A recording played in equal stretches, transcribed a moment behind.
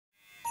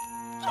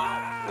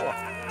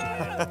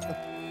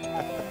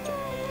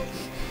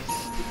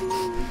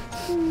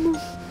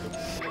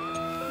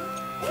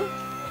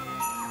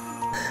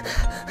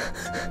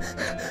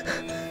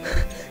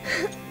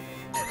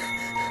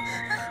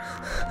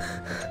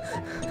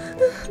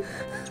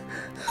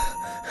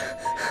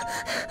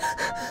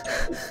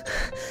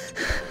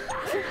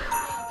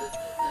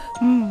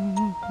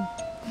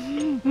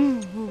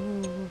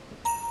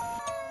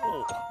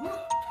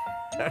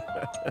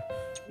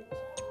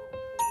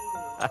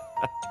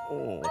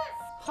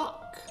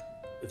Hark,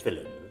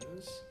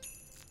 villains.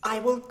 I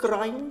will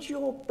grind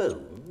your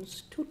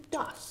bones to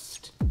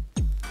dust.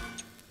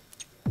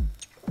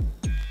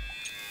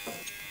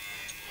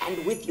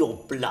 And with your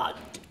blood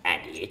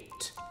and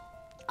it,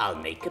 I'll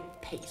make a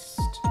paste.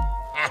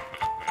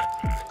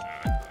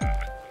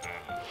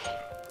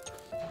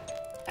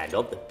 And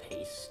of the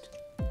paste,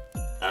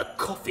 a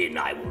coffin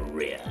I will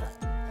rear.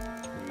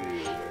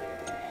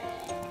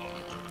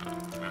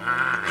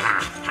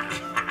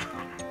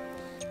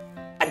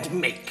 And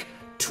make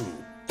 2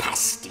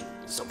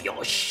 pasties of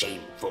your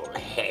shameful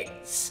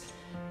heads.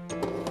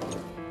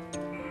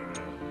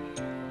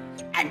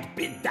 And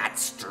bid that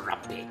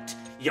strumpet,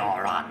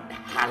 your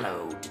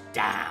unhallowed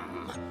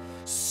dam,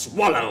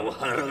 swallow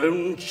her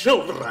own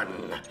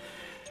children.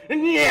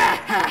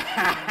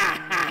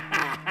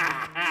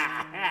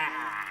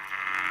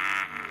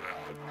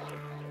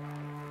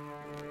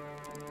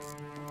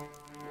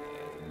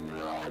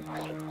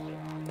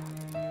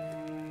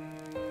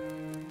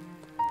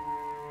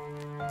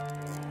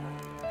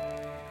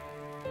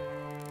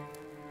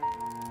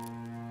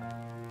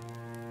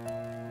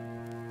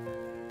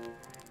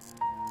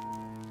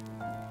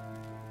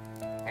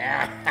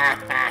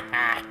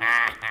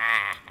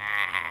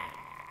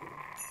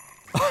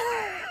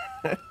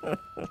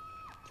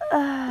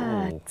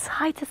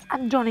 Titus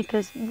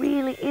Andronicus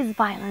really is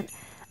violent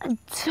and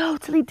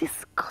totally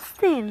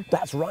disgusting.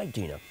 That's right,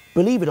 Dina.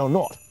 Believe it or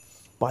not,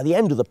 by the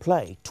end of the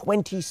play,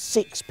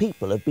 26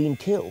 people have been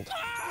killed.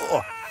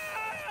 Oh,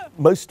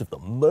 most of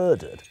them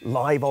murdered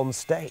live on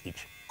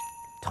stage.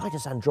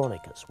 Titus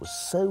Andronicus was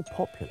so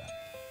popular,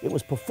 it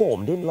was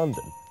performed in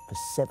London for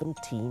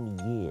 17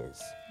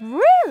 years.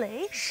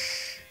 Really?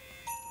 Shh.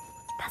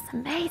 That's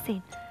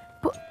amazing.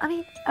 But, I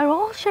mean, are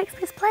all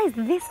Shakespeare's plays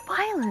this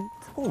violent?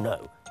 Oh,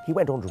 no. He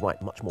went on to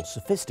write much more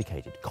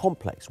sophisticated,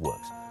 complex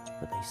works,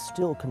 but they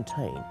still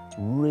contain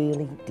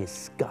really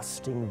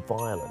disgusting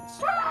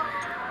violence.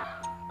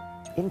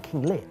 In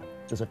King Lear,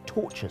 there's a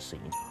torture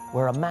scene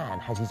where a man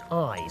has his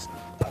eyes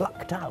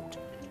plucked out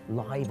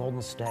live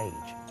on stage.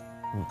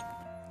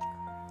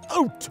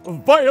 Out,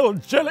 vile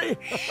jelly!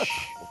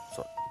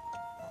 Sorry.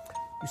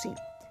 You see,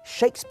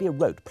 Shakespeare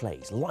wrote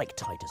plays like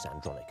Titus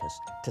Andronicus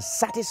to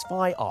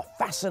satisfy our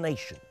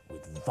fascination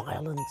with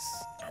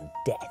violence and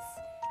death.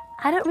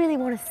 I don't really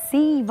want to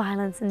see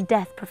violence and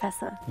death,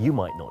 Professor. You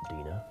might not,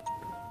 Dina,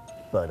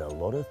 but a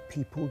lot of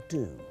people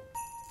do.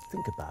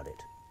 Think about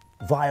it.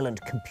 Violent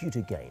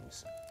computer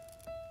games,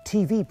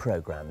 TV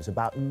programs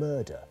about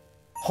murder,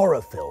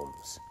 horror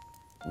films.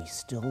 We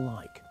still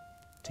like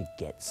to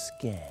get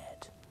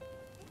scared.